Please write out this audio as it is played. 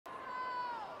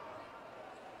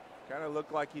Kind of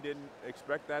looked like he didn't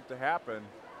expect that to happen.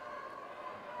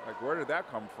 Like, where did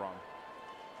that come from?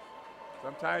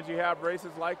 Sometimes you have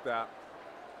races like that.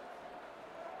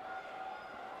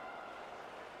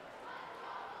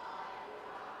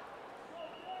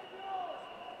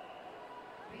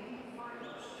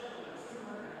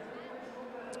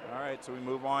 All right, so we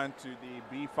move on to the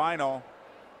B final.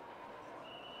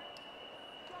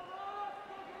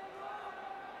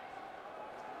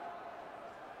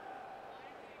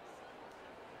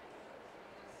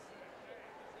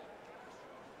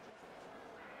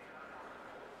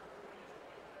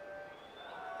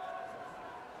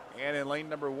 And in lane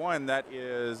number 1, that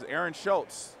is Aaron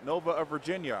Schultz, Nova of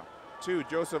Virginia. 2,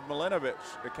 Joseph Milinovich,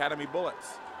 Academy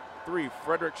Bullets. 3,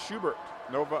 Frederick Schubert,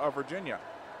 Nova of Virginia.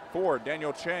 4,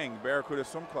 Daniel Chang, Barracuda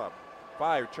Swim Club.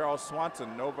 5, Charles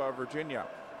Swanson, Nova of Virginia.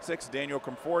 6, Daniel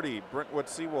Conforti, Brentwood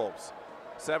Seawolves.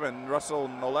 7, Russell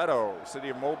Noletto, City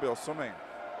of Mobile Swimming.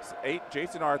 8,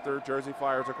 Jason Arthur, Jersey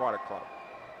Flyers Aquatic Club.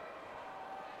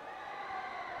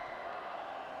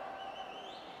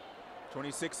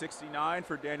 $26.69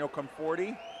 for Daniel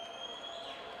Conforti.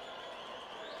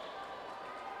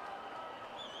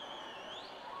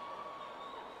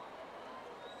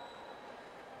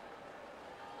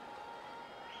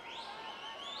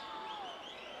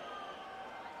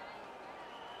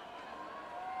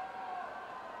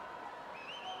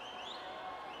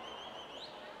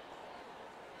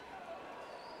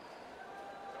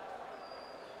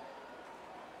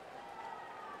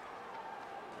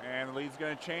 And the lead's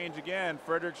going to change again.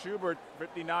 Frederick Schubert,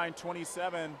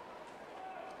 59.27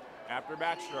 after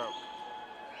backstroke.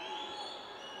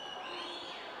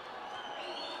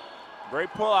 Great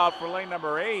pullout for lane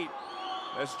number 8.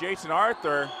 That's Jason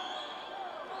Arthur.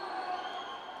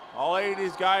 All 8 of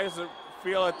these guys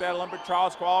feel that that Olympic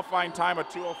trials qualifying time of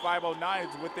 2:05.09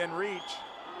 is within reach.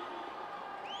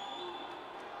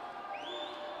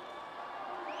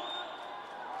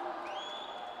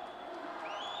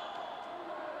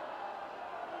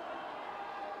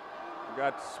 We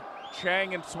got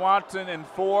Chang and Swanson in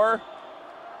 4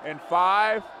 and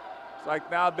 5. It's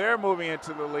like now they're moving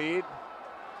into the lead.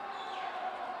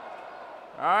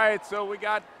 All right, so we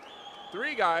got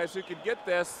 3 guys who could get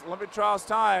this Olympic trials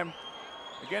time.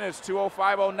 Again, it's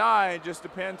 2:05.09. Just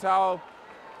depends how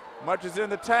much is in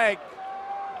the tank.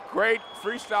 Great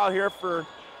freestyle here for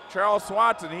Charles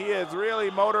Swanson. He is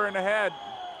really motoring ahead.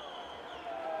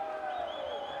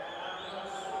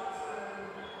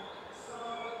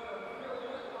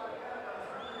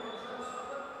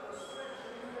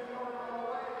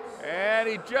 And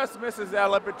he just misses that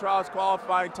Olympic trials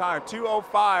qualifying time,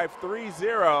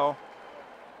 2:05.30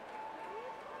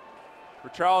 for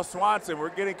Charles Swanson. We're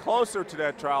getting closer to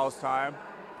that trials time.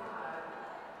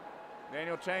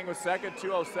 Daniel Chang was second,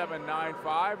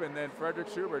 2:07.95, and then Frederick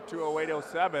Schubert,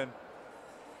 2:08.07.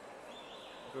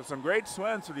 So some great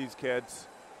swims for these kids,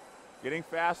 getting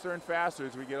faster and faster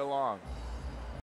as we get along.